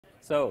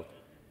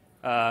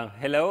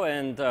Hello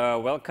and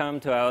welcome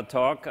to our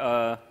talk,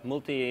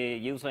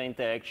 Multi-User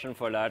Interaction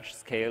for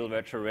Large-Scale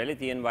Virtual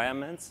Reality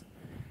Environments.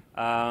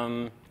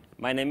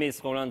 My name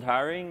is Roland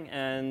Haring,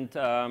 and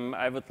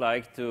I would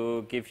like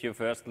to give you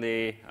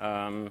firstly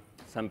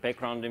some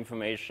background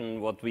information,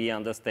 what we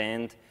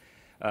understand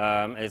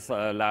as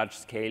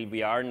large-scale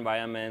VR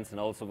environments, and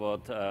also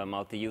what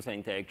multi-user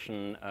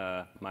interaction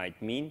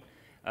might mean.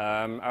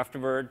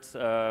 Afterwards,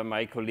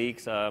 my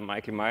colleagues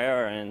Michael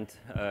Meyer and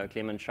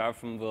Clement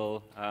Scharfen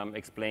will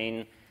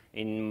explain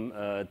in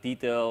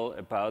detail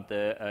about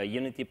the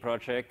Unity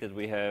project that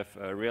we have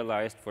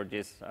realized for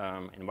this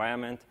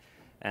environment,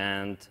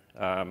 and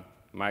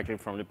Michael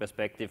from the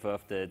perspective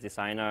of the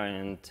designer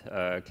and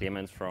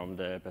Clement from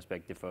the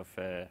perspective of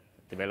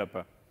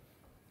developer.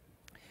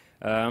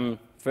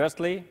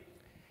 Firstly,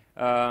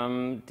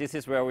 this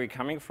is where we're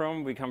coming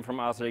from. We come from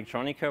Ars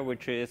Electronica,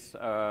 which is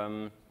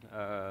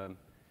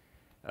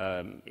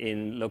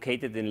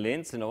located in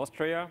Linz in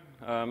Austria.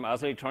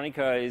 Ars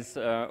Electronica is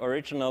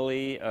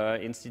originally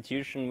an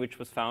institution which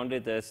was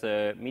founded as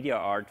a media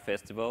art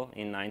festival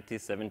in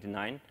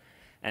 1979.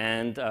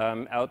 And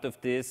out of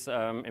this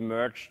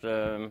emerged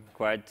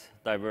quite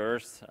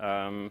diverse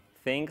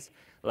things,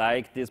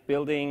 like this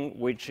building,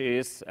 which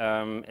is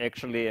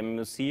actually a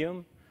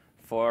museum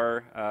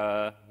for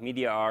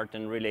media art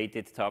and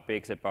related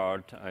topics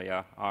about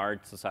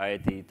art,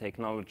 society,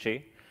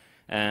 technology.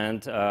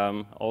 And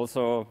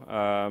also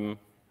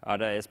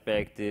other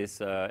aspect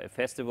is a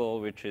festival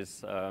which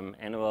is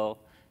annual,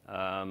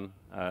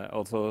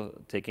 also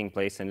taking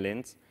place in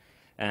Linz.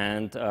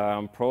 And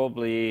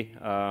probably,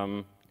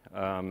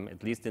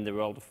 at least in the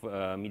world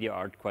of media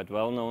art, quite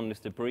well known is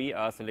the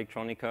Ars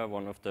Electronica,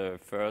 one of the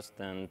first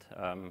and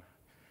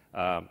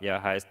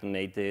highest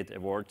donated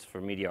awards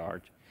for media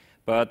art.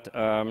 But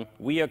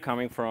we are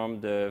coming from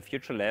the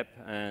Futurelab,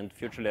 and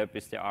Futurelab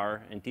is the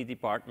R&D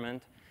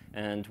department.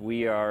 And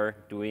we are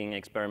doing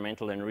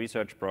experimental and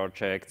research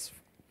projects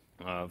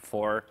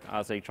for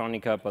Ars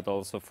Electronica, but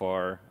also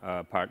for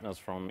partners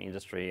from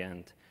industry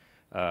and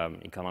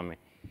economy.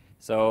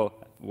 So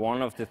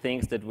one of the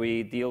things that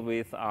we deal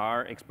with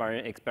are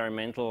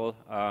experimental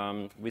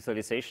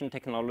visualization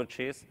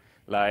technologies,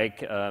 like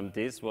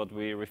this, what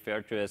we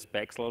refer to as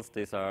Pexels.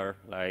 These are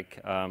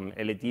like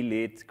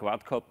LED-lit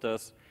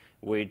quadcopters,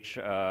 which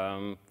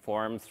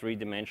form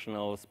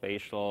three-dimensional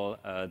spatial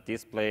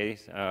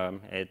displays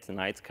at the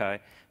night sky,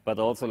 but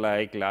also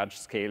like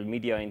large-scale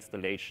media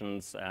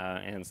installations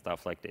and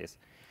stuff like this.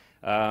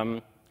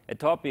 A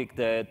topic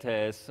that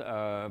has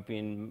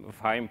been of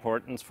high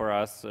importance for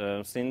us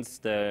since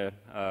the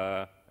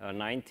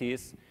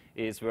 90s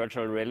is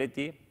virtual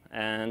reality.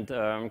 And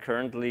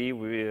currently,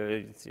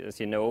 as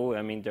you know,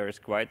 I mean, there is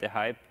quite a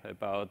hype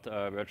about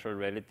virtual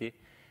reality.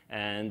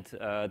 And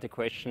the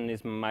question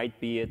might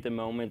be at the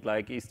moment,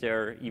 like, is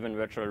there even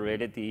virtual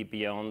reality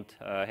beyond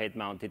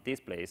head-mounted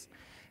displays?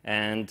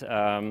 And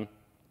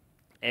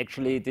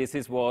actually, this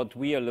is what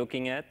we are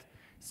looking at.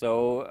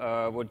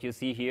 So what you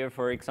see here,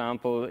 for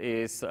example,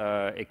 is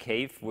a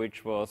cave,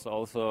 which was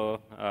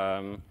also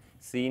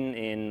seen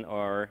in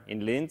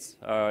Linz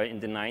in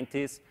the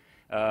 90s,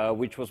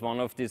 which was one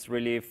of these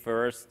really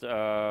first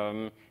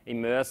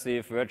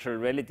immersive virtual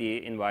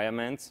reality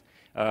environments.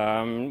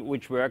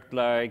 Which worked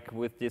like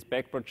with this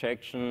back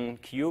projection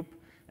cube,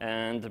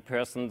 and the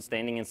person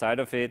standing inside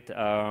of it,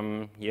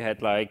 you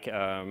had like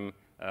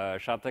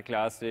shutter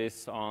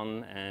glasses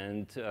on,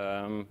 and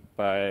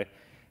by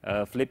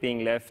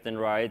flipping left and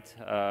right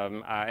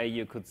eye,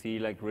 you could see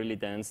like really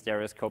dense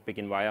stereoscopic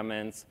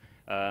environments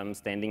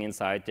standing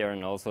inside there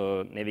and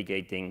also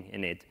navigating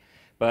in it.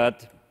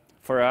 But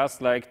for us,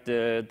 like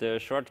the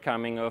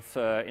shortcoming of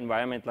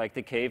environment like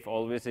the cave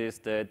always is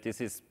that this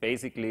is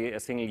basically a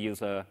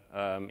single-user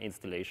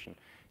installation.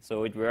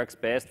 So it works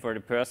best for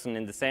the person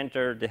in the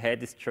center. The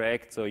head is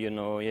tracked, so you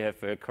know you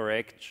have a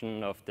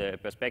correction of the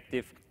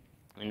perspective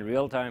in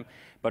real time.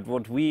 But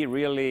what we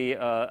really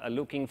are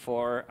looking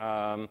for,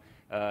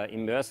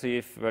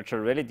 immersive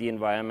virtual reality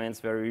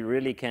environments where we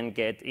really can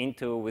get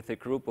into with a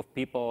group of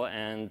people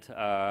and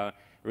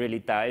really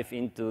dive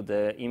into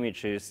the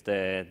images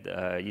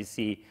that you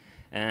see.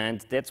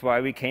 And that's why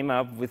we came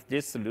up with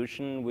this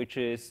solution, which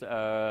is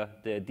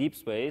the deep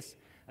space.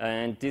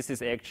 And this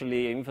is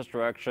actually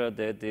infrastructure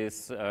that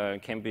is,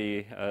 can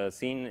be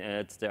seen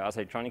at the Ars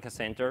Electronica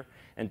Center.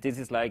 And this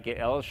is like a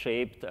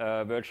L-shaped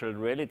virtual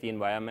reality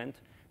environment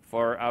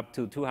for up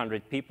to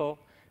 200 people.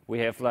 We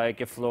have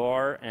like a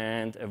floor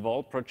and a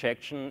wall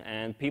projection,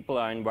 and people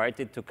are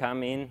invited to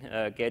come in,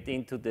 get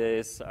into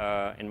this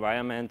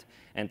environment,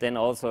 and then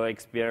also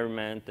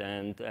experiment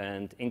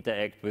and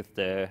interact with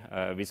the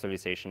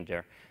visualization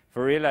there.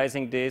 For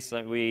realizing this,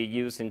 we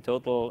use in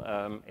total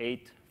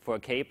 8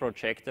 4K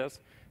projectors.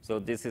 So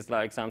this is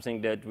like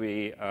something that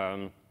we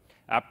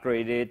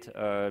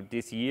upgraded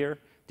this year.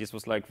 This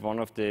was like one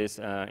of these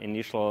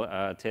initial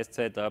test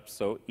setups.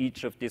 So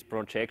each of these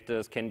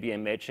projectors can be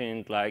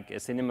imagined like a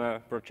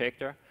cinema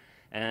projector.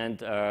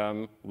 And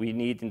we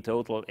need in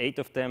total 8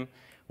 of them,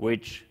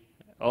 which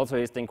also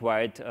is then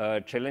quite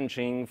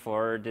challenging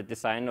for the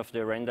design of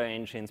the render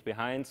engines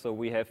behind. So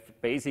we have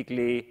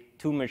basically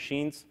 2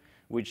 machines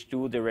which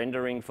do the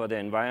rendering for the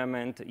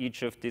environment.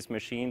 Each of these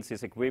machines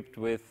is equipped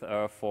with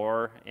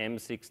 4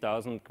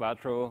 M6000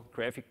 Quadro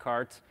graphic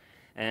cards.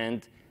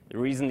 And the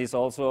reason is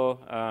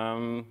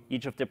also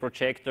each of the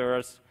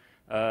projectors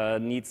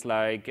needs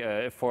like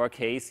a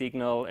 4K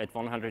signal at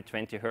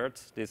 120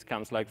 Hertz. This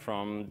comes like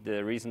from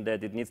the reason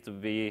that it needs to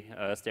be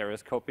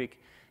stereoscopic.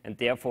 And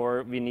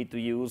therefore, we need to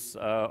use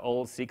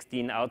all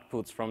 16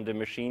 outputs from the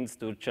machines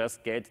to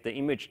just get the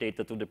image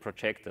data to the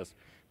projectors.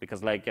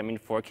 Because like, I mean,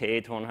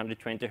 4K to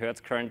 120 Hertz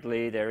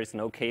currently, there is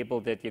no cable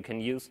that you can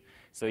use.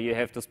 So you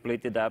have to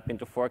split it up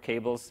into 4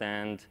 cables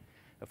and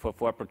for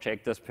 4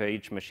 projectors per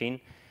each machine.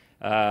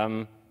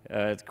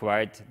 It's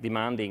quite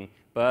demanding.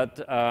 But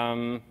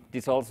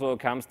this also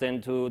comes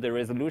then to the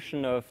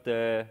resolution of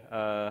the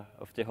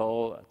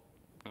whole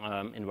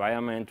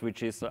environment,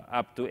 which is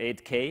up to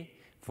 8K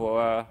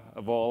for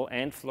wall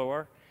and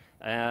floor.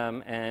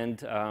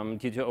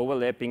 Due to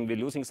overlapping, we're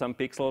losing some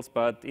pixels,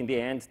 but in the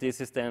end,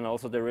 this is then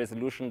also the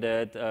resolution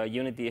that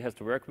Unity has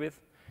to work with,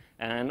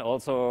 and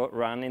also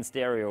run in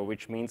stereo,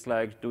 which means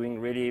like doing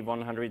really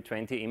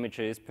 120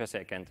 images per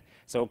second.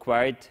 So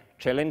quite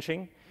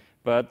challenging,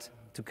 but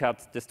to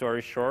cut the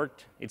story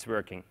short, it's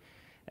working.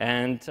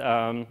 And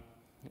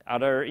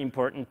other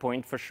important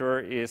point for sure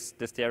is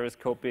the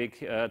stereoscopic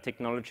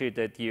technology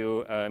that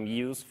you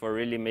use for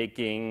really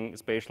making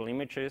spatial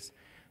images.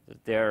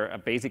 There are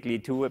basically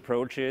 2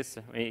 approaches,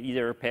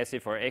 either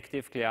passive or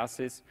active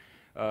classes.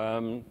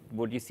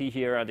 What you see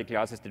here are the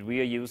classes that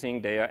we are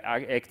using. They are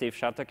active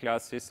shutter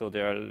classes, so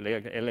there are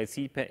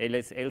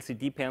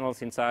LCD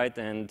panels inside,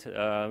 and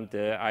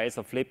the eyes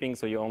are flipping,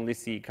 so you only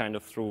see kind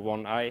of through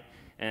one eye,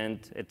 and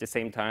at the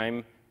same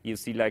time, you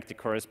see like the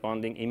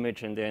corresponding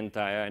image in the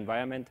entire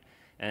environment.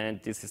 And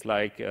this is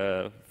like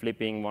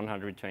flipping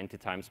 120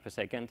 times per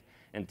second.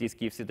 And this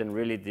gives you then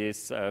really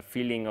this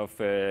feeling of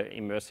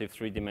immersive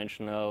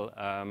 3-dimensional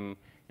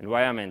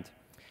environment.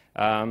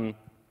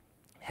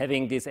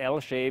 Having this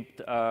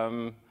L-shaped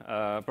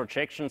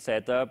projection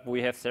setup,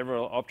 we have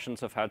several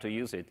options of how to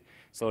use it.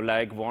 So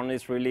like one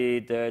is really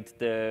that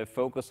the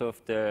focus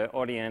of the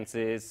audience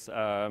is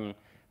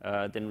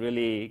then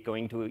really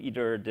going to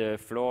either the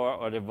floor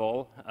or the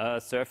wall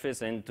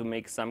surface and to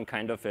make some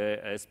kind of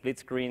a split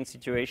screen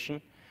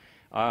situation.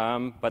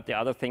 But the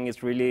other thing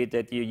is really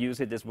that you use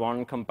it as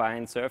one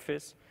combined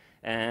surface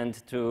and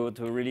to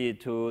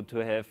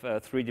have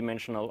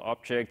 3-dimensional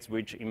objects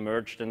which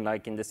emerge then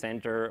like in the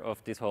center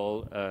of this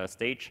whole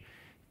stage.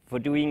 For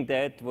doing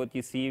that, what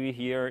you see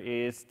here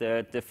is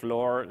that the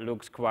floor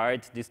looks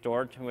quite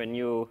distorted when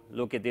you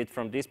look at it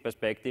from this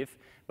perspective.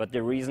 But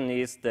the reason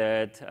is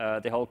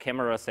that the whole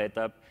camera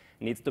setup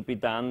needs to be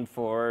done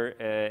for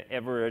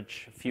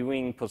average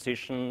viewing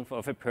position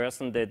of a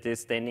person that is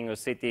standing or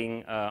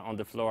sitting on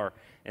the floor.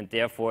 And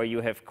therefore,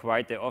 you have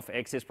quite the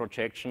off-axis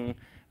projection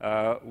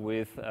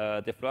with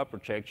the floor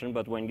projection.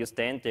 But when you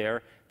stand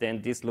there,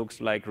 then this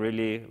looks like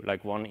really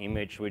like one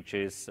image which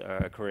is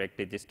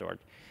correctly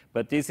distorted.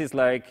 But this is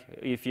like,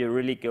 if you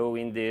really go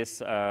in this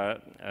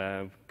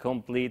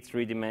complete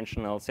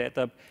 3-dimensional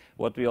setup,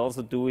 what we're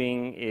also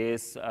doing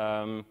is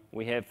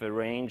we have a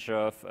range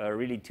of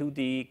really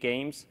 2D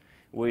games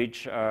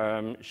which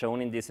are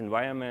shown in this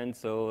environment,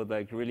 so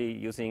like really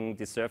using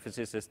the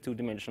surfaces as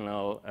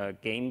 2-dimensional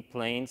game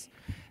planes.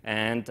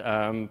 And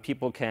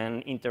people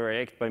can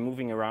interact by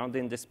moving around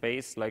in the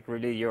space, like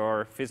really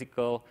your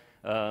physical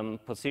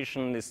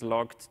position is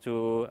locked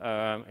to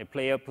a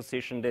player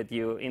position that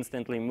you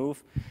instantly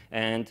move.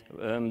 And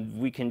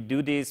we can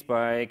do this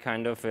by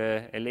kind of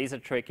a laser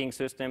tracking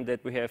system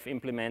that we have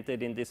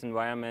implemented in this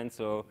environment.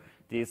 So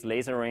these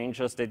laser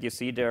rangers that you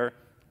see there,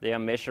 they are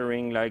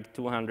measuring like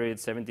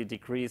 270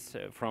 degrees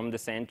from the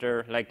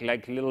center, like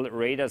little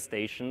radar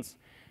stations,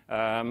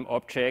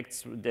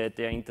 objects that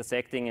they're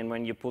intersecting. And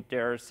when you put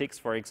there 6,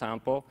 for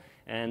example,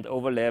 and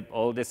overlap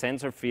all the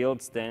sensor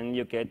fields, then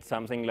you get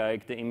something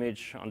like the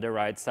image on the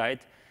right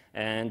side.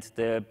 And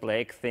the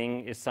black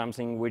thing is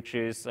something which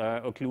is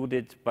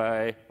occluded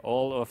by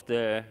all of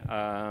the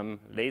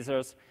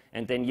lasers.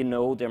 And then you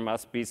know there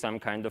must be some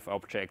kind of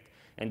object.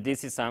 And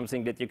this is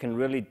something that you can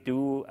really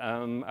do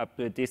up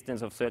to a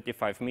distance of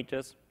 35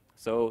 meters.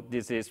 So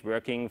this is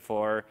working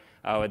for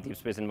our deep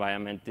space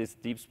environment. This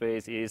deep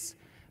space is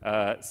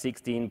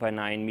 16 by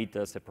 9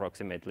 meters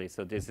approximately.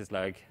 So this is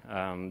like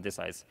the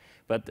size.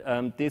 But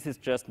this is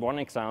just one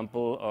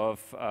example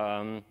of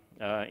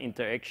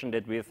interaction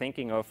that we're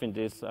thinking of in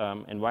this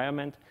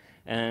environment.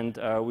 And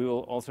we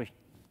will also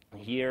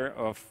hear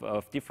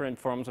of different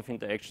forms of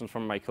interactions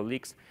from my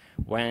colleagues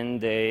when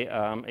they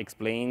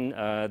explain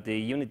the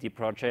Unity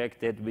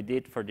project that we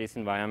did for this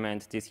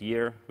environment this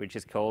year, which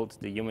is called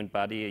The Human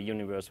Body, a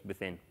Universe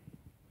Within.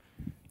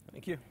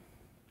 Thank you.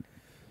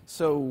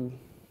 So,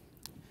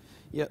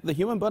 yeah, the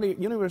human body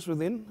universe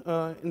within.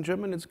 In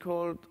German, it's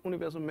called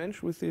Universum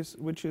Mensch,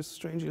 which is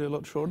strangely a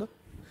lot shorter.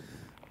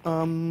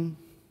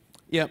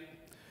 Yeah,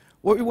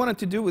 what we wanted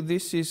to do with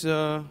this is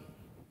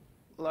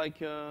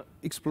like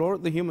explore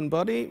the human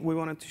body. We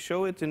wanted to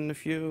show it in a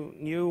few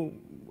new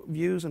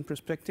views and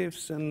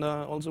perspectives, and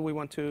also we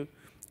want to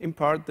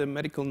impart the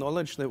medical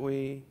knowledge that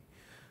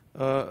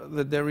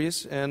that there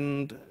is,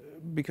 and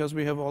because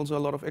we have also a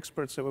lot of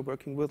experts that we're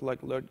working with, like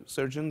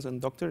surgeons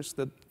and doctors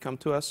that come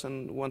to us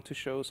and want to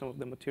show some of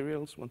the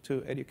materials, want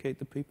to educate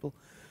the people.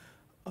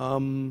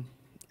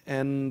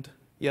 And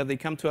yeah, they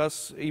come to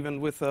us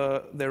even with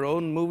their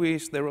own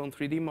movies, their own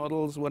 3D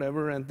models,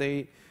 whatever, and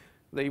they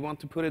want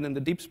to put it in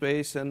the deep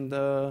space. And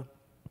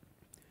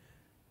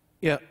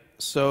yeah,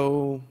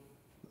 so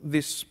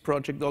this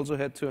project also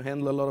had to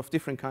handle a lot of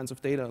different kinds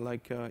of data,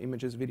 like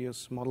images,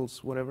 videos,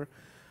 models, whatever.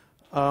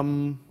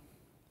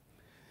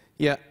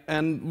 Yeah,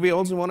 and we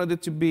also wanted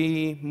it to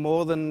be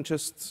more than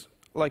just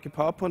like a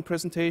PowerPoint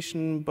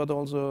presentation, but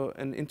also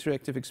an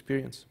interactive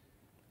experience.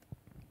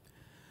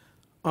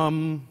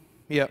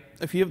 Yeah,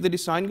 a few of the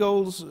design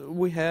goals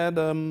we had.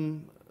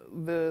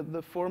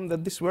 The form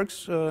that this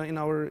works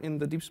in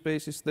the deep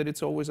space is that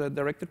it's always a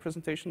directed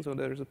presentation, so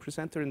there's a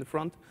presenter in the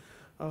front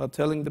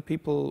telling the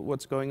people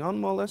what's going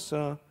on, more or less.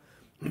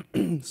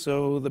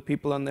 So the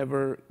people are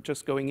never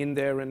just going in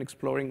there and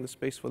exploring the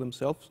space for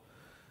themselves.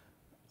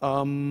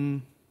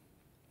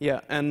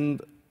 Yeah,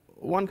 and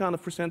one kind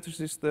of presenters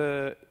is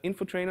the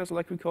info trainers,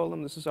 like we call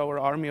them. This is our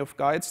army of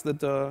guides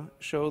that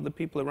show the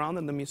people around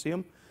in the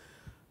museum.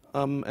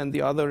 And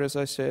the other, as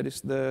I said,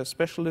 is the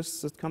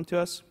specialists that come to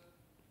us.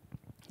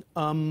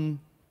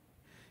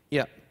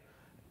 Yeah,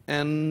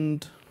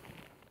 and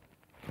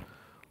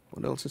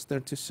what else is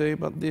there to say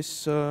about this?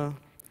 So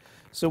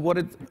what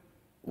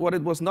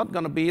it was not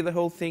going to be, the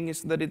whole thing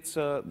is that it's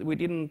we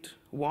didn't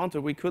want,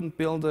 or we couldn't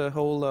build a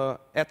whole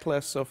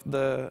atlas of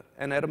the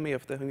anatomy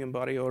of the human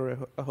body, or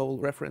a whole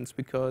reference,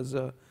 because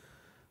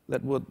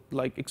that would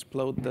like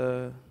explode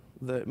the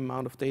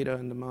amount of data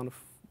and the amount of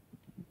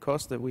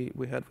cost that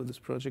we had for this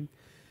project.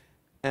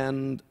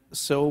 And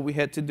so we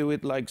had to do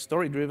it like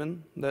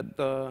story-driven,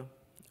 that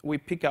we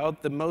pick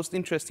out the most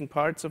interesting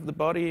parts of the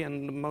body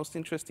and the most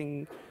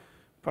interesting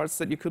parts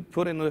that you could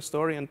put into a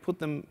story and put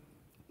them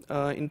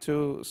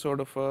into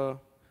sort of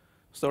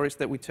stories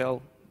that we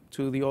tell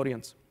to the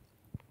audience.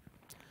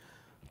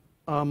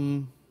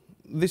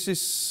 This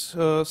is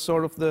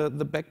sort of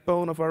the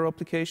backbone of our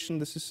application.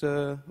 This is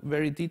a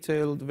very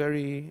detailed,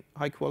 very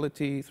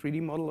high-quality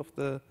 3D model of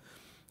the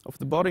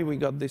body. We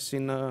got this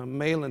in a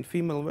male and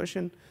female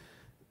version.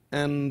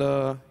 And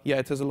yeah,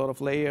 it has a lot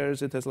of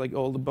layers. It has like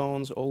all the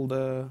bones, all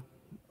the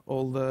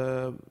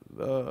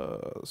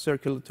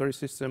circulatory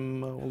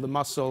system, all the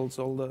muscles,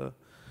 all the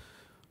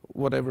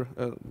whatever,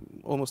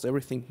 almost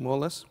everything, more or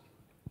less.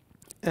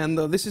 And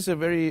this is a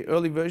very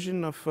early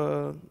version of,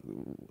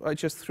 I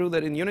just threw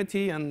that in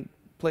Unity and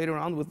played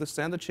around with the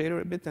standard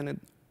shader a bit, and it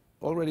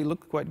already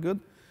looked quite good,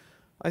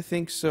 I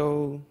think.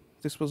 So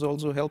this was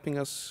also helping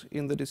us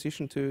in the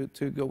decision to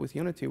go with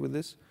Unity with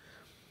this.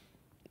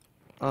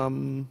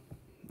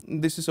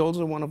 This is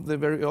also one of the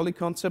very early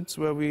concepts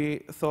where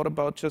we thought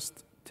about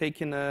just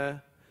taking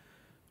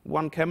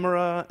one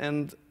camera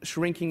and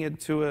shrinking it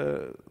to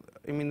a,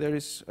 I mean,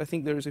 I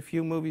think there is a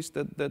few movies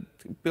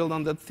that build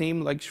on that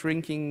theme, like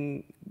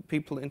shrinking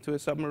people into a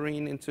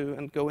submarine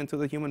and go into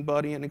the human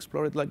body and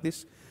explore it like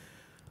this.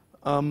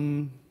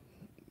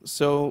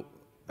 So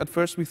at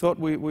first we thought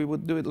we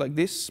would do it like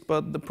this,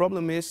 but the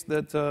problem is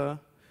that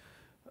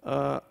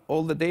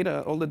all the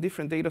data, all the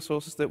different data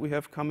sources that we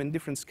have come in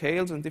different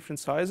scales and different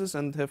sizes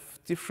and have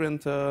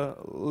different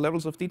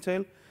levels of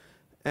detail,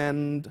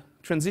 and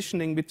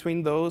transitioning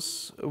between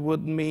those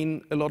would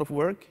mean a lot of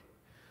work.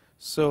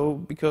 So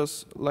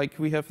because like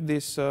we have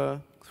this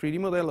 3D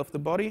model of the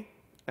body,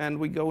 and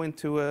we go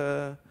into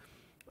a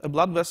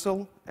blood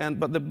vessel,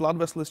 but the blood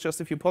vessel is just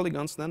a few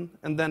polygons then,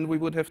 and then we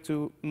would have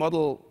to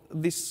model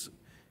this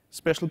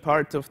special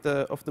part of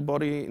the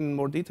body in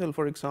more detail,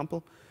 for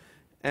example.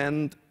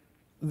 And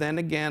then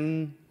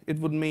again, it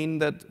would mean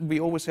that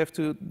we always have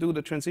to do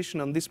the transition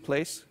on this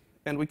place,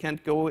 and we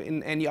can't go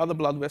in any other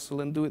blood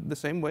vessel and do it the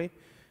same way,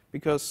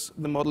 because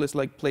the model is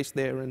like placed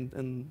there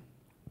and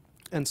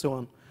so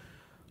on.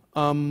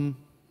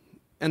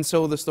 And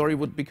so the story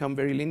would become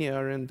very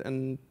linear,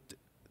 and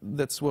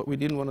that's what we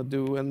didn't want to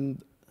do.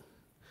 And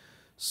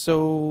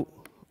so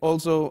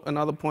also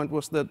another point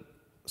was that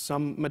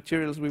some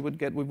materials we would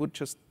get,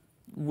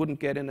 wouldn't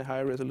get in a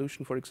higher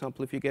resolution. For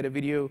example, if you get a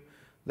video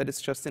that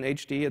is just in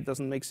HD, it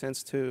doesn't make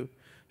sense to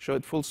show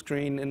it full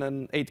screen in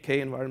an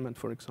 8K environment,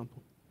 for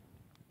example.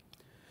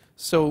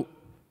 So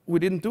we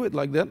didn't do it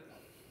like that.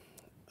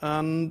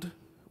 And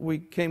we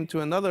came to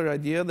another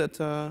idea that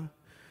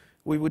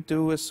we would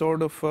do a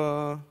sort of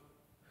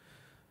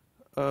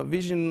a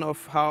vision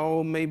of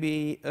how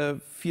maybe a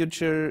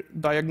future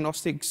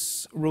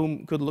diagnostics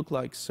room could look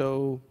like.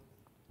 So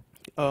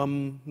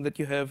that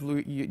you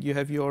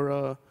have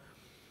your,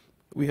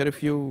 we had a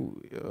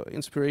few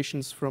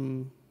inspirations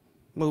from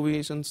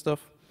movies and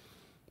stuff.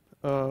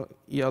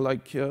 Yeah,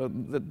 like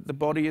the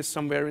body is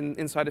somewhere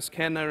inside a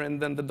scanner, and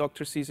then the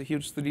doctor sees a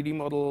huge 3D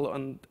model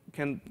and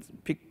can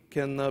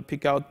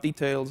pick out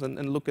details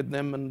and look at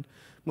them and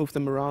move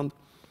them around.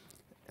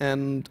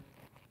 And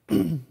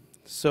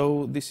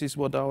So this is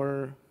what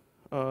our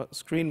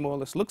screen more or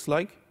less looks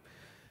like.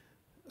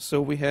 So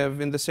we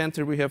have in the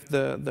center, we have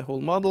the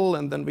whole model,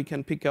 and then we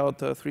can pick out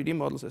 3D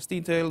models as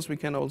details. We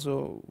can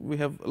also, we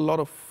have a lot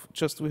of,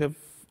 we have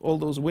all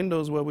those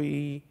windows where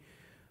we,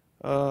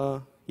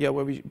 where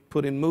we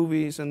put in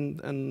movies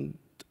and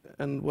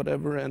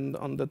whatever. And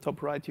on the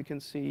top right, you can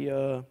see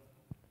a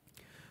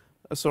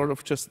sort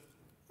of just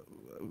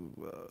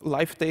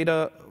live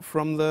data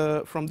from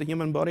the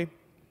human body.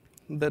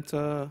 That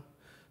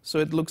so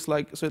it looks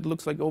like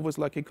always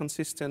like a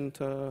consistent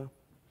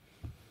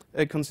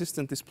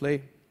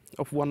display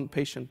of one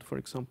patient, for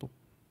example.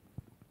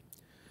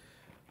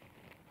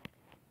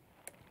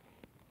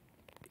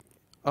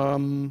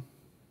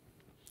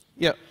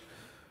 Yeah,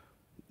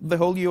 the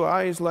whole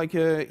UI is like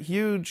a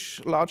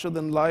huge,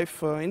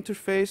 larger-than-life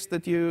interface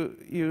that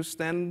you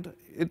stand.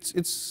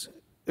 It's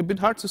a bit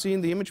hard to see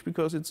in the image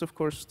because it's of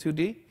course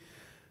 2D,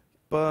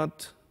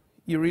 but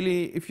you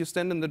really, if you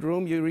stand in the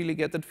room, you really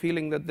get that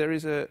feeling that there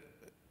is a,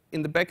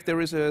 in the back there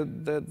is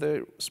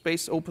the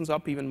space opens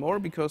up even more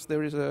because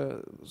there is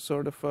a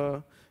sort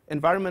of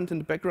environment in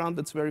the background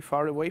that's very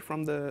far away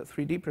from the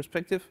 3D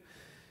perspective.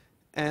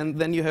 And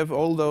then you have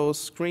all those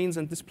screens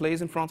and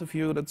displays in front of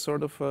you that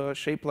sort of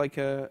shape like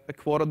a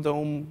quarter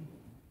dome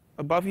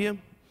above you.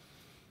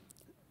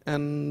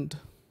 And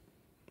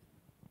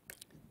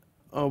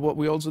what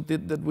we also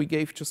did that we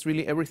gave just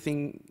really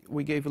everything,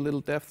 we gave a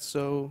little depth.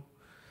 So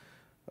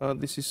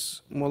this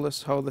is more or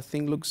less how the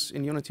thing looks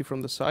in Unity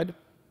from the side.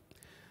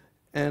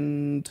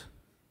 And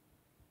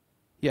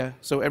yeah,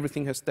 so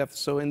everything has depth.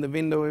 So in the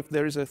window, if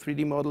there is a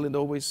 3D model, it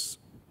always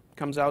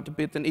comes out a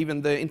bit. And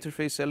even the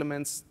interface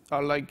elements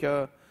are like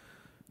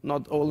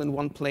not all in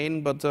one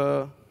plane, but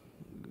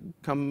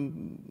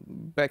come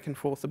back and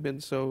forth a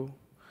bit. So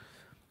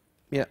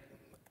yeah.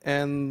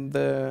 And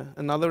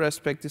another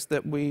aspect is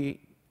that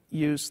we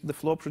use the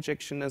floor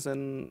projection as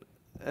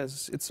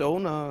its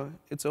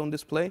own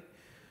display,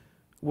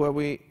 where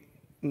we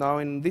now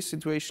in this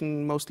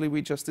situation mostly we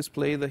just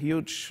display the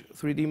huge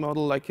 3D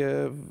model, like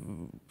a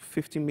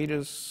 50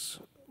 meters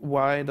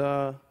wide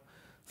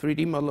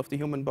 3D model of the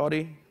human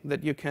body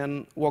that you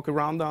can walk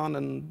around on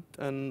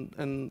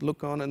and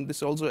look on. And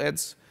this also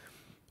adds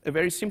a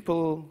very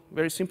simple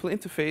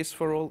interface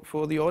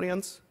for the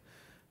audience,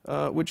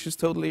 which is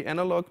totally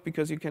analog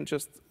because you can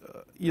just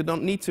you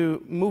don't need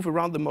to move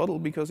around the model,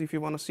 because if you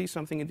want to see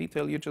something in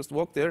detail, you just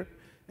walk there.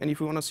 And if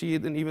you want to see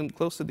it in even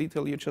closer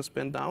detail, you just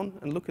bend down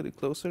and look at it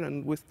closer.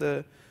 And with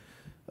the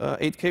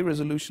 8K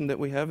resolution that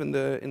we have in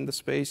the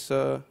space,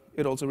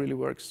 it also really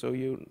works. So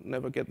you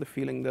never get the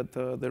feeling that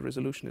the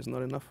resolution is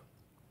not enough.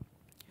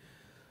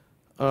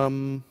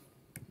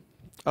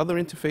 Other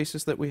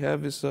interfaces that we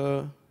have is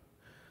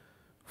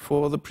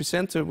for the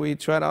presenter. We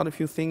tried out a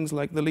few things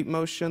like the leap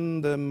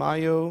motion, the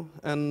Mayo,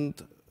 and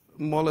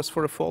more or less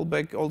for a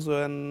fallback,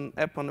 also an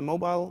app on a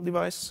mobile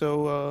device.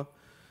 So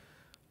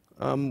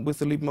with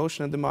the leap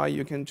motion and the Mayo,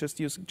 you can just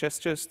use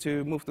gestures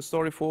to move the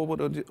story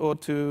forward or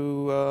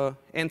to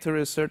enter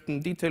a certain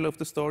detail of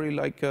the story,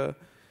 like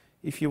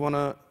if you want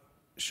to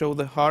show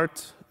the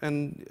heart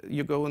and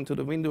you go into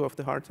the window of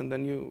the heart and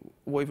then you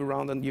wave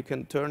around and you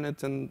can turn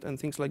it and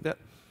things like that.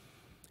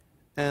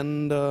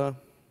 And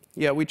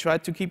yeah, we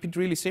tried to keep it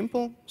really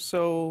simple.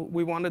 So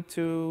we wanted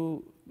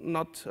to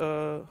not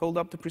hold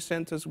up the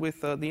presenters with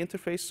the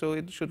interface, so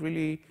it should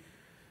really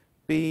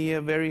be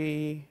a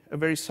very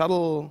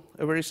subtle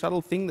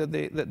thing that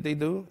they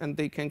do, and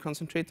they can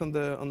concentrate on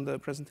the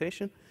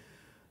presentation.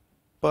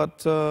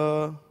 But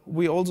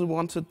we also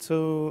wanted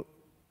to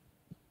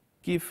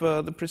give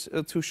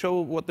to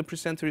show what the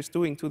presenter is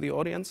doing to the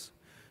audience.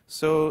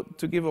 So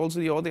to give also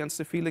the audience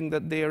the feeling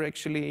that they are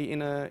actually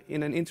in an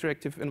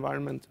interactive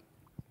environment,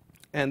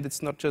 and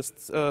it's not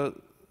just a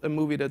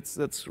movie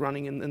that's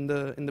running in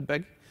the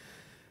back.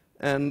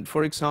 And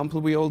for example,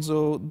 we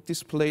also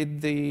displayed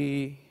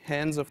the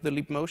hands of the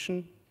leap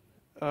motion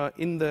on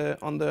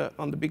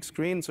the big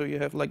screen. So you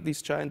have like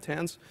these giant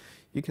hands.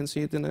 You can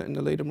see it in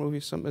a later movie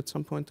at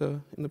some point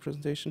in the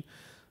presentation,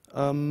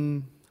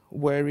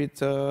 where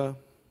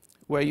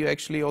you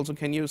actually also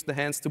can use the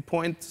hands to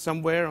point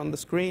somewhere on the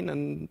screen.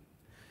 And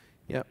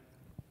yeah.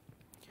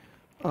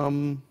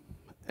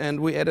 And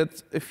we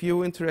added a few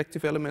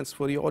interactive elements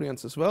for the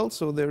audience as well.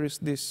 So there is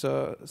this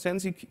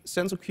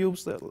sensor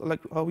cubes,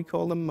 like how we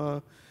call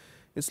them.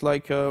 It's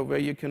like where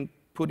you can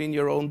put in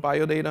your own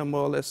biodata,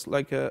 more or less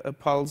like a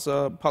pulse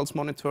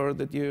monitor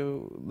that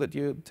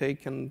you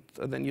take, and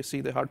then you see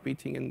the heart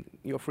beating and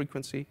your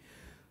frequency.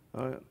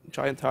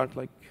 Giant heart,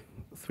 like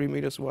 3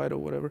 meters wide or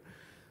whatever.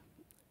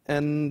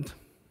 And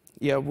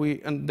yeah,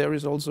 and there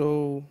is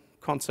also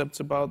concepts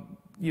about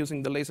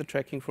using the laser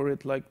tracking for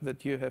it, like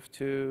that you have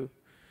to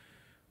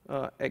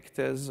act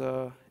as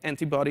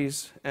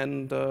antibodies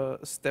and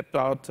step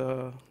out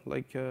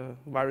like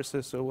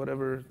viruses or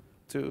whatever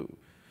to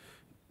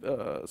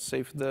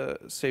save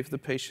the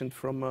patient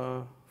from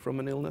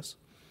an illness.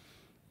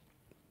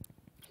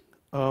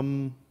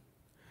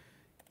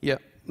 Yeah,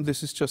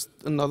 this is just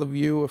another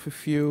view of a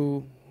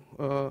few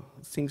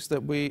things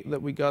that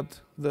we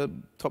got. The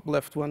top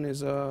left one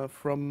is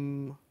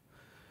from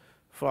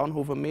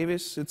Fraunhofer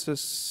Mewis. It's a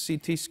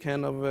CT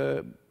scan of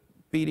a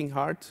beating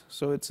heart.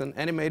 So it's an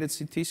animated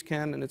CT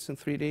scan, and it's in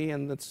 3D,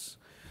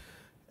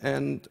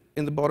 and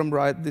in the bottom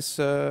right, this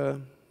a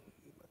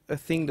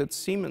thing that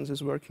Siemens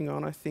is working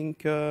on. I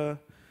think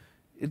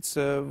it's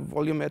a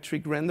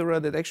volumetric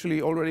renderer that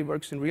actually already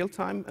works in real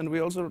time, and we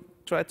also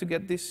try to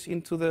get this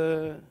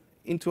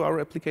into our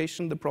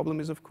application. The problem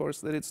is, of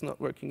course, that it's not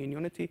working in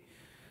Unity,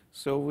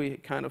 so we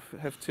kind of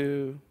have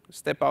to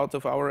step out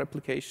of our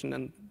application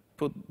and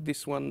put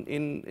this one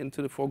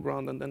into the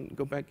foreground and then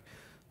go back.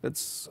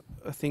 That's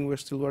a thing we're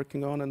still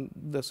working on, and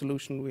the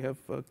solution we have,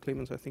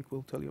 Clemens, I think,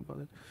 will tell you about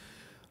it.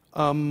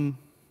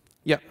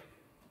 Yeah,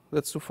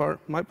 that's so far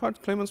my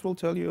part. Clemens will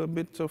tell you a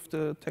bit of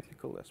the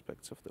technical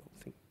aspects of the whole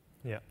thing.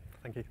 Yeah,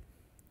 thank you.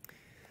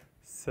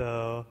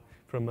 So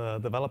from a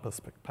developer's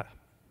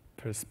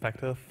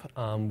perspective,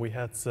 we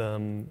had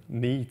some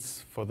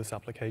needs for this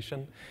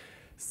application.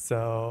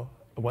 So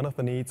one of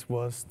the needs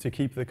was to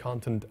keep the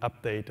content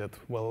updated.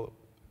 Well,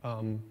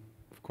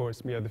 of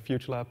course, we are the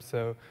Futurelab,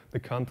 so the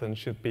content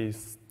should be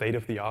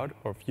state-of-the-art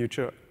or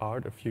future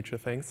art or future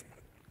things.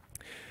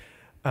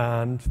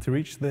 And to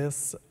reach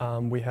this,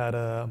 we had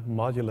a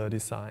modular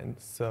design.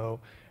 So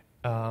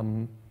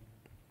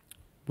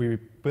we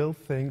build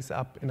things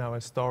up in our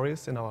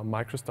stories, in our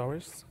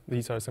micro-stories.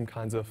 These are some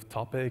kinds of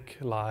topic,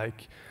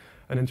 like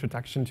an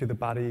introduction to the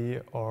body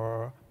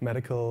or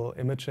medical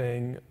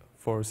imaging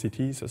for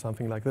CTs or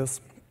something like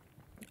this.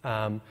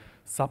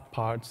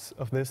 Subparts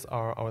of this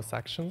are our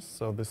sections.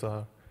 So these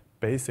are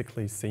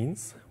basically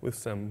scenes with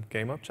some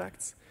game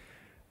objects.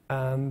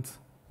 And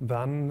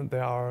then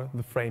there are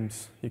the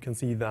frames. You can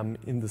see them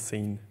in the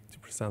scene to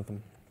present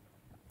them.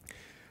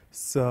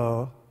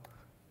 So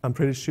I'm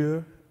pretty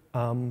sure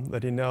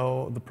that you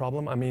know the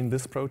problem. I mean,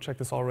 this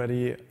project is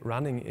already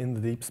running in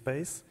the deep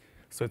space,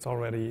 so it's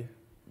already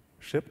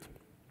shipped.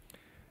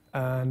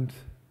 And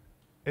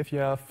if you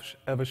have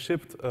ever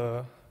shipped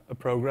a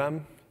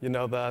program, you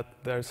know that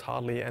there's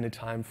hardly any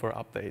time for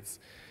updates.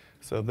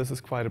 So this is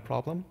quite a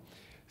problem.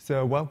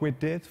 So what we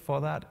did for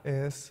that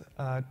is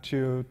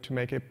to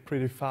make it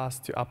pretty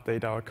fast to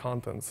update our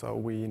content. So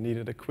we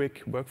needed a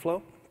quick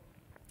workflow.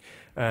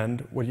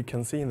 And what you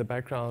can see in the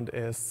background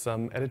is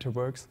some editor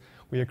works.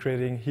 We are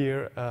creating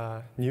here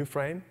a new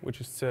frame,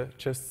 which is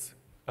just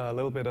a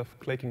little bit of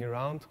clicking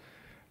around,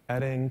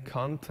 adding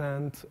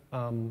content,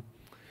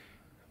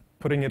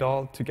 putting it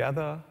all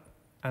together,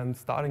 and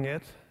starting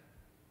it.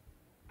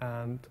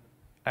 And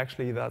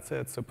actually, that's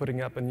it. So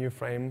putting up a new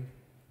frame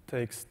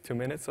takes 2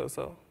 minutes or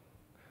so.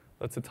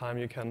 That's the time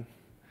you can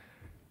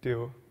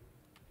do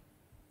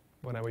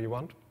whenever you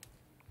want.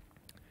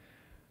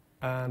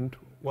 And,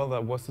 well,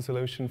 that was the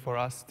solution for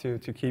us to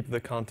keep the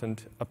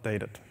content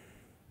updated.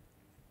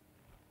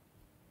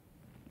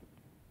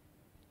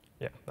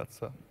 Yeah, that's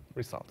the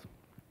result.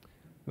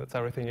 That's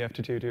everything you have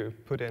to do to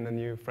put in a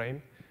new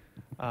frame.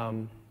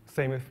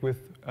 Same with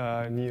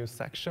new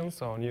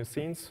sections or new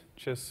scenes.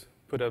 Just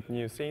put up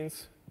new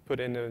scenes, put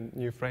in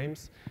new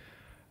frames.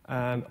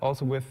 And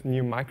also with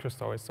new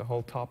micro-stories, the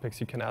whole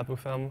topics you can add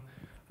with them.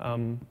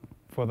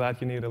 For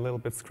that, you need a little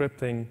bit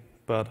scripting,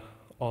 but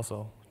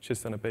also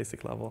just on a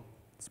basic level,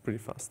 it's pretty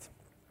fast.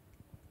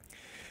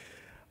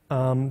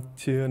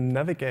 To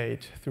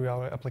navigate through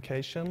our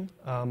application,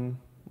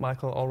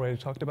 Michael already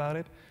talked about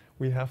it.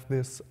 We have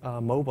this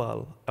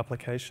mobile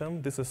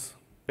application. This is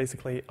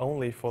basically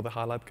only for the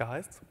highlight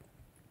guides.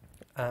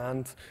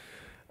 And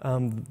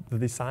the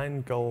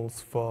design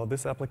goals for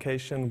this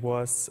application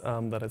was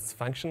that it's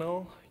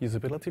functional,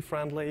 usability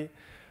friendly,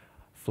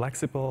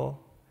 flexible,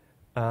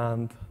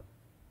 and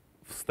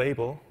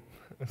stable.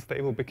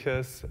 Stable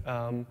because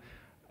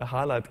a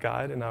highlight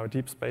guide in our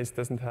deep space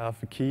doesn't have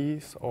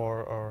keys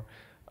or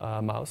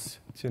mouse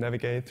to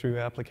navigate through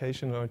the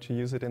application or to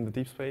use it in the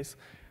deep space.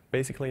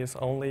 Basically, it's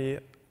only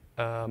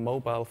a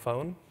mobile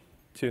phone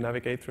to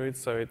navigate through it,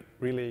 so it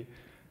really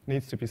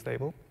needs to be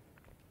stable.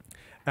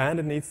 And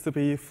it needs to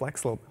be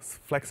flexible.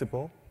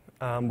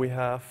 We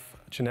have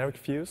generic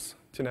views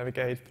to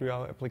navigate through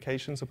our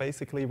application. So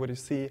basically, what you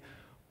see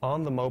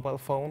on the mobile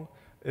phone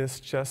is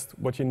just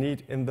what you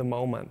need in the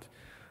moment.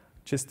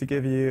 Just to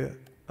give you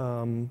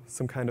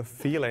some kind of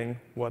feeling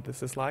what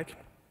this is like.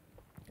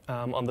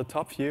 On the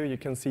top view, you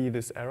can see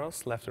these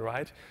arrows left to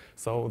right.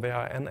 So they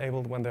are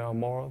enabled when there are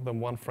more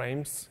than one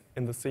frames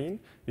in the scene.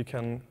 You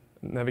can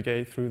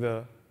navigate through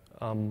the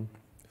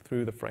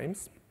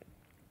frames.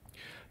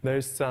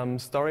 There's some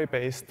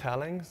story-based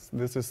tellings.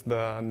 This is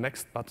the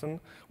next button,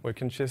 where you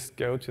can just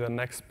go to the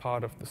next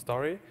part of the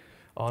story,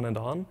 on and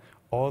on.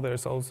 Or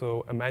there's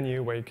also a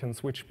menu where you can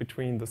switch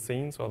between the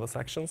scenes or the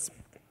sections.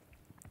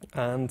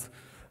 And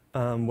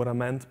what I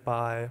meant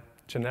by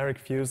generic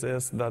views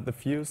is that the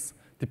views,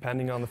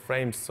 depending on the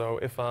frames. So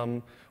if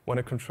I want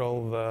to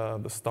control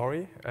the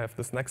story, I have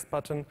this next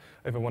button.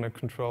 If I want to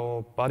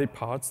control body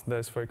parts,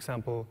 there's, for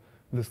example,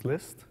 this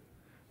list.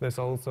 There's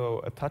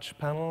also a touch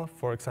panel,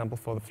 for example,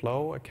 for the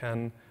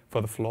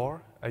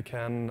floor. I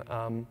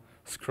can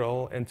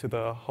scroll into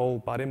the whole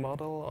body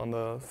model on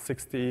the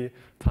 60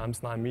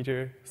 × 9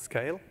 meter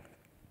scale.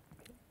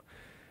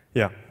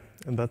 Yeah,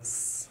 and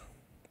that's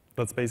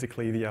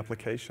basically the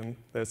application.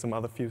 There's some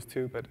other views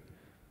too, but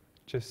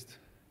just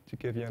to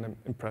give you an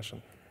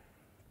impression.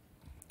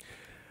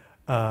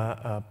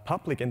 A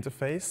public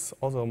interface,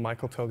 also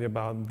Michael told you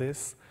about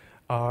this,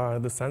 are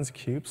the sensor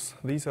cubes.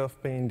 These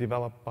have been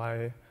developed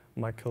by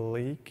my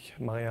colleague,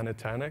 Marianne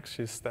Ternek.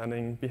 She's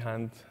standing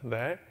behind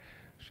there.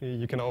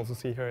 You can also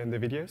see her in the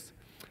videos.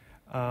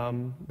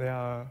 They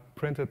are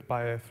printed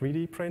by a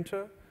 3D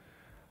printer.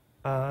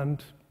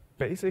 And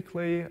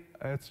basically,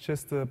 it's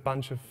just a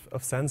bunch of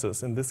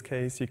sensors. In this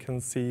case, you can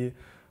see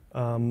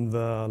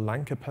the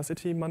lung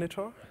capacity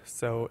monitor.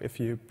 So if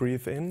you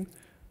breathe in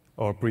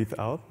or breathe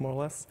out, more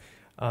or less,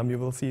 you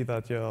will see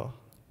that your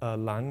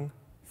lung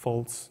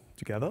folds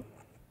together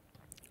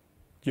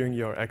during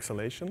your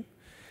exhalation.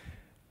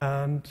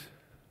 And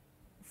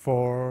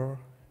for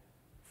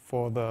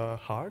the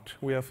heart,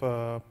 we have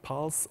a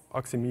pulse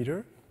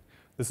oximeter.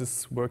 This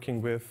is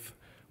working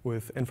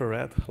with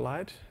infrared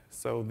light.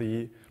 So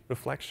the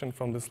reflection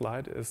from this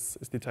light is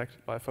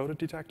detected by a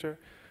photodetector.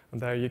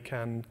 And there you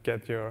can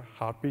get your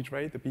heartbeat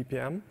rate, the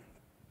BPM,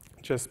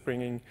 just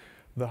bringing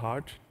the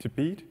heart to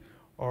beat.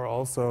 Or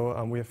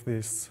also we have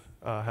this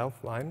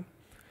health line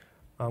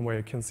where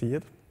you can see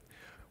it.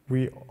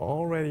 We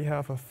already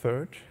have a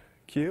third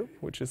cube,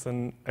 which is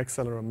an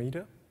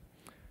accelerometer.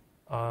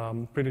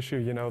 I'm pretty sure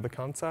you know the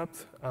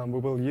concept. We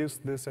will use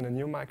this in a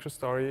new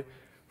microstory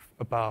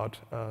about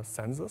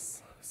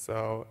sensors.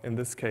 So in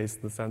this case,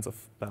 the sense of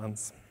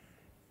balance.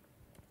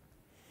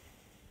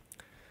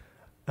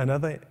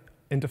 Another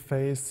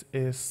interface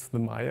is the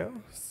Myo.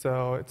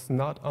 So it's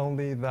not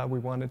only that we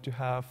wanted to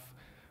have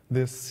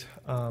this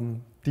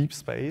deep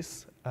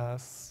space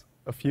as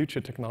a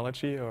future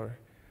technology or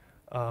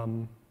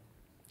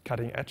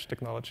cutting edge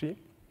technology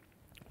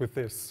with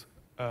this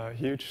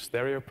huge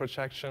stereo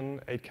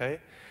projection, 8K,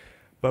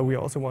 but we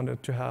also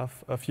wanted to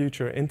have a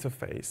future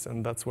interface,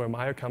 and that's where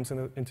Myo comes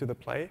into the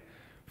play.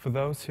 For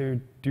those who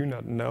do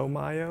not know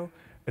Myo,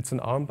 it's an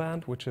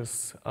armband which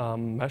is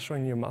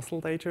measuring your muscle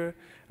data,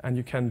 and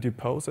you can do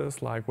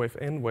poses like wave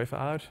in, wave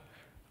out,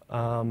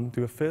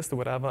 do a fist or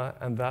whatever,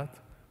 and that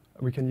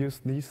we can use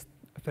these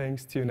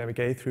things to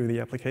navigate through the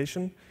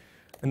application.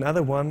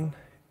 Another one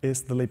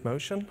is the leap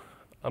motion.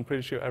 I'm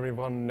pretty sure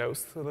everyone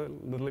knows the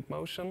leap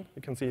motion.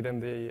 You can see it in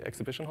the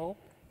exhibition hall.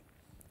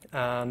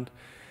 And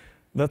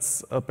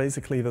that's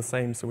basically the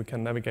same, so we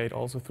can navigate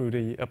also through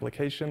the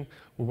application.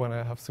 We want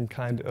to have some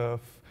kind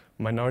of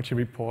minority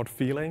report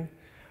feeling,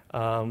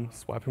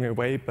 swiping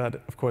away, but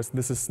of course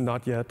this is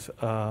not yet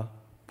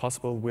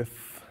possible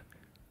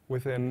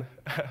within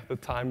the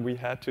time we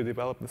had to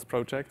develop this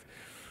project.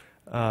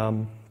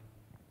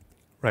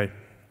 Right,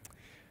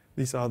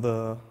 these are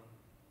the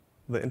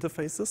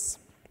interfaces.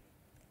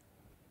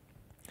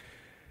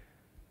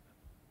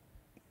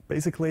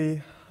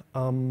 Basically,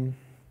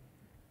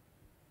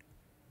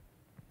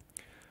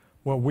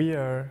 what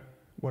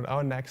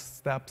our next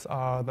steps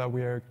are that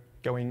we are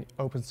going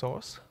open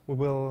source. We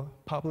will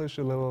publish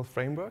a little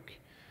framework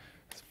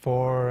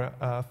for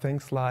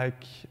things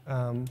like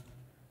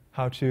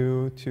how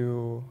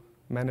to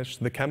manage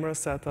the camera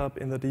setup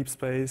in the deep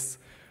space,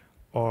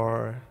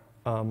 or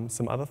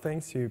some other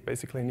things you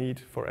basically need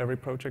for every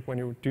project when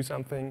you do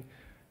something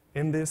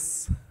in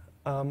this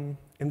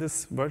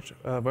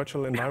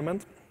virtual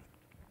environment.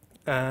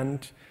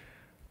 And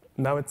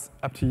now it's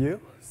up to you.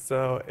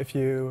 So if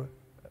you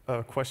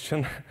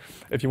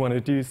if you want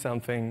to do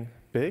something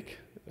big,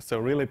 so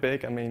really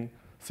big, I mean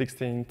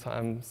 16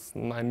 ×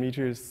 9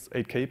 meters,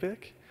 8K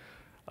big,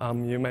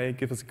 you may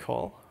give us a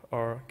call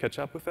or catch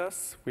up with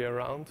us. We are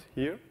around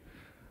here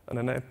on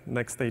the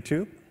next day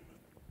too.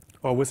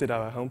 Or visit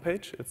our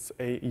homepage. It's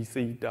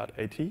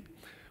aec.at.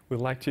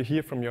 We'd like to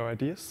hear from your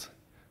ideas.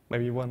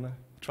 Maybe you want to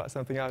try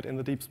something out in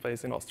the deep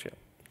space in Austria.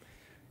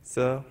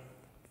 So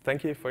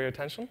thank you for your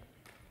attention.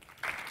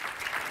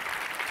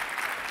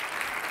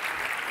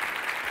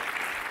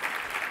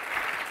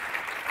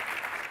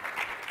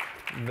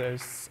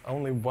 There's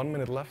only 1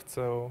 minute left,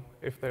 so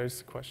if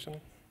there's a question.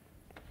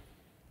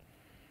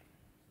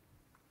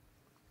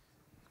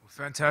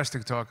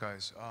 Fantastic talk,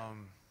 guys.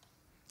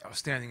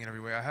 Outstanding in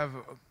every way. I have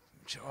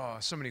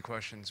so many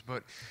questions,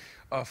 but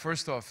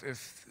first off,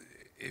 if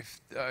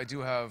I do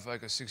have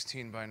like a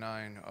 16 by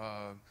 9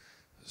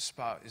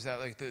 spot, is that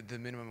like the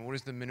minimum? What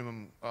is the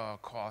minimum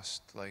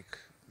cost, like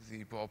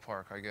the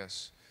ballpark, I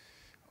guess?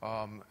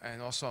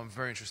 And also, I'm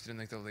very interested in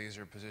like the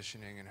laser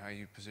positioning and how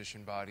you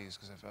position bodies,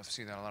 because I've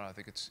seen that a lot. I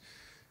think it's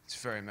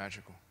very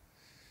magical.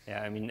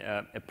 Yeah, I mean,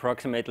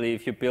 approximately,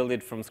 if you build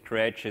it from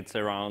scratch, it's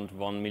around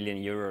 1 million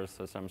euros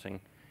or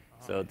something.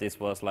 So this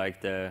was like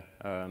the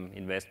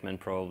investment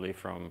probably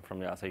from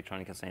the Ars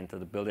Electronica Center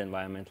to build an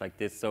environment like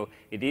this. So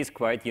it is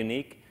quite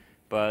unique,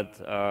 but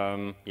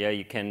yeah,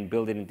 you can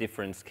build it in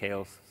different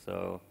scales.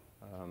 So,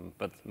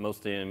 but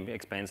most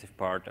expensive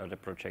part are the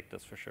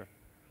projectors for sure.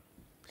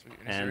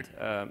 And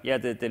yeah,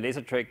 the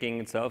laser tracking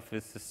itself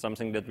is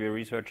something that we're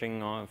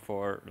researching on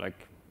for like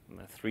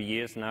 3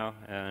 years now,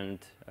 and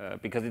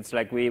because it's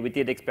like we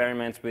did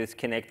experiments with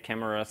Kinect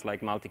cameras,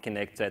 like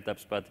multi-Kinect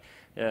setups, but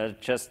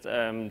just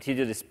due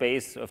to the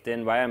space of the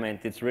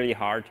environment, it's really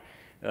hard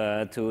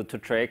to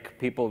track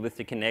people with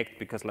the Kinect,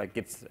 because like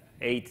it's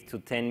 8 to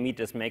 10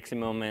 meters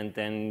maximum, and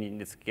then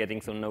it's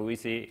getting so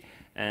noisy.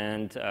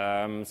 And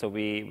so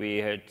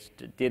we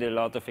did a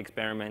lot of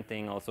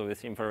experimenting also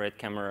with infrared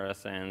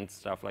cameras and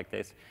stuff like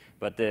this.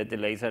 But the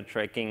laser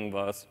tracking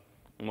was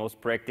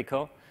most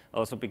practical,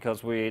 also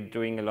because we're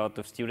doing a lot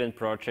of student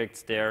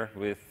projects there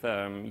with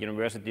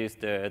universities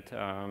that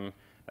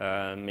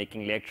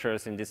making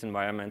lectures in this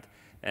environment.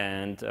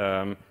 And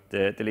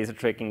the laser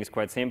tracking is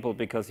quite simple,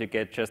 because you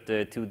get just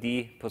a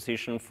 2D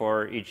position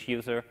for each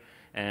user.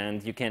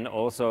 And you can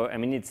also, I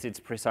mean, it's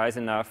precise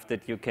enough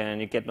that you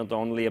get not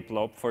only a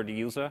blob for the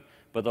user,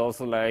 but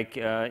also like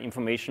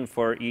information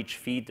for each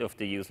feet of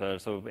the user.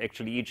 So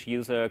actually each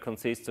user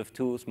consists of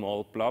 2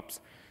 small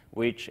blobs,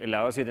 which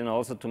allows you then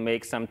also to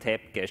make some tap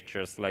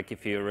gestures, like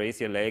if you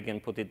raise your leg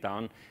and put it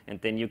down, and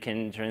then you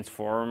can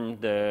transform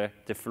the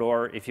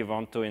floor, if you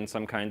want to, in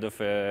some kind of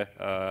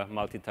a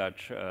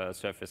multi-touch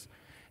surface.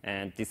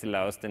 And this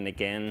allows then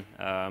again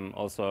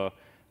also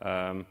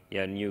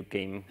new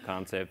game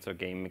concepts or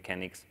game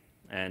mechanics.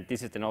 And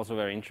this is then also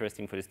very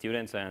interesting for the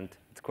students, and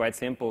it's quite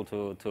simple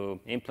to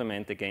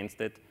implement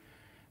against it.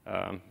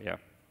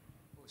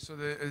 So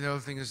the other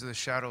thing is the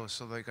shadows.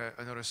 So like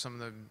I noticed some of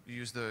them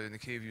in the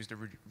cave use the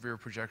rear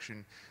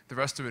projection. The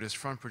rest of it is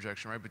front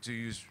projection, right? But do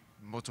you use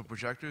multiple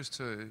projectors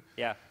to?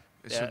 Yeah.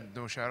 So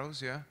no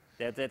shadows, yeah.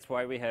 That's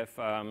why we have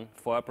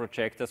 4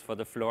 projectors for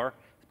the floor.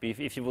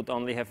 If you would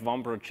only have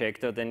 1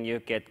 projector, then you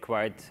get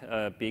quite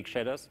big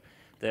shadows.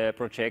 The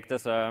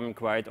projectors are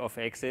quite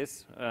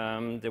off-axis,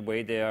 the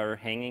way they are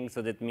hanging.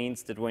 So that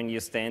means that when you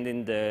stand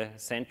in the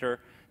center,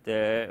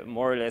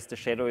 more or less the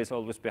shadow is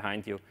always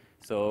behind you.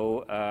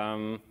 So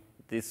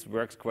this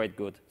works quite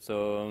good.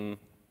 So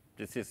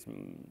this is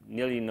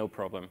nearly no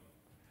problem.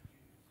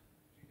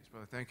 Yes,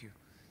 brother. Thank you.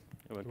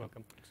 You're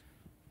welcome.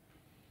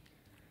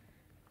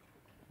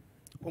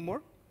 One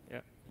more?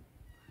 Yeah.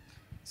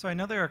 So I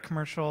know there are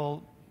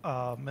commercial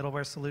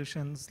middleware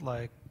solutions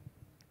like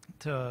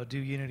to do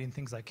Unity and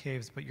things like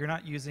caves, but you're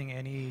not using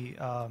any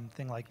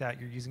thing like that.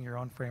 You're using your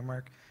own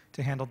framework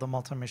to handle the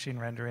multi-machine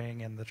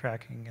rendering and the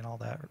tracking and all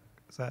that.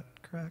 Is that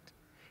correct?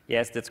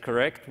 Yes, that's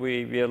correct.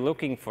 We are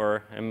looking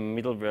for a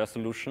middleware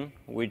solution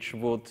which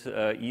would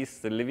ease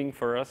the living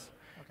for us.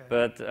 Okay.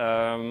 But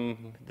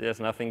there's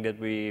nothing that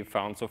we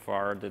found so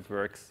far that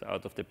works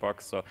out of the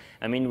box. So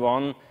I mean,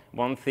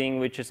 one thing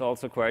which is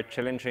also quite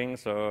challenging,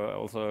 so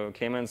also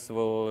Clemens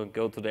will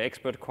go to the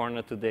expert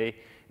corner today,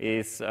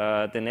 is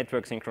the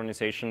network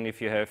synchronization.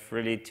 If you have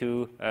really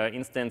 2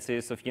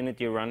 instances of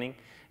Unity running,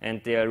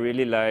 and they are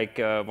really like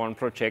one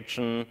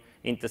projection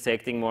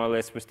intersecting more or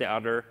less with the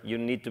other, you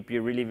need to be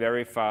really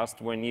very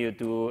fast when you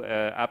do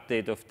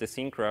update of the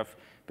sync graph,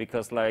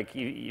 because like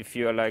if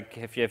you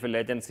have a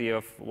latency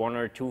of 1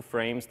 or 2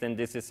 frames, then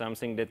this is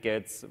something that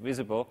gets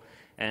visible,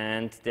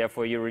 and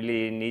therefore you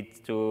really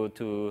need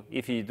to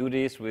if you do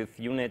this with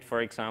UNet,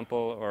 for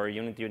example, or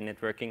Unity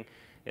networking,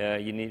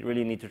 you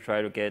really need to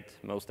try to get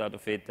most out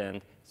of it,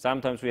 and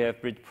sometimes we have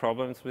big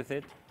problems with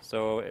it.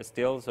 So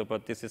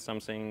but this is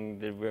something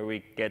where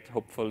we get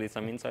hopefully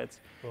some insights.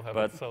 We'll have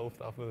but it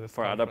solved after this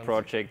for conference. other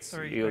projects,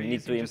 you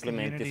need to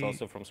implement this Unity,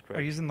 also from scratch.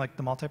 Are you using like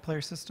the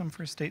multiplayer system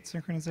for state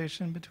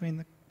synchronization between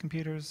the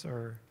computers,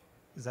 or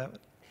is that?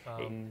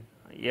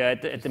 Yeah,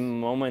 at the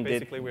moment,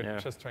 basically we're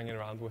just trying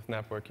around with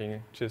networking,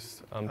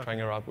 just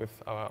trying around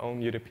with our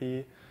own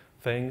UDP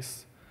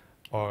things,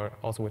 or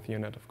also with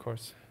UNet, of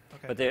course.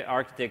 Okay. But the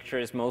architecture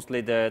is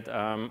mostly that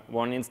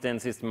one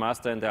instance is the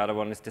master and the other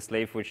one is the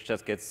slave, which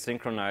just gets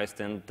synchronized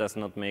and does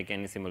not make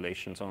any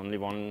simulations. Only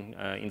one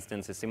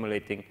instance is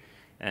simulating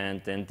and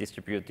then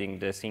distributing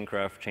the sync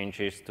graph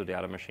changes to the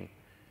other machine.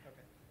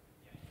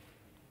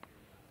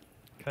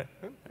 Okay.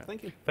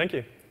 Thank you. Thank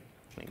you.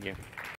 Thank you.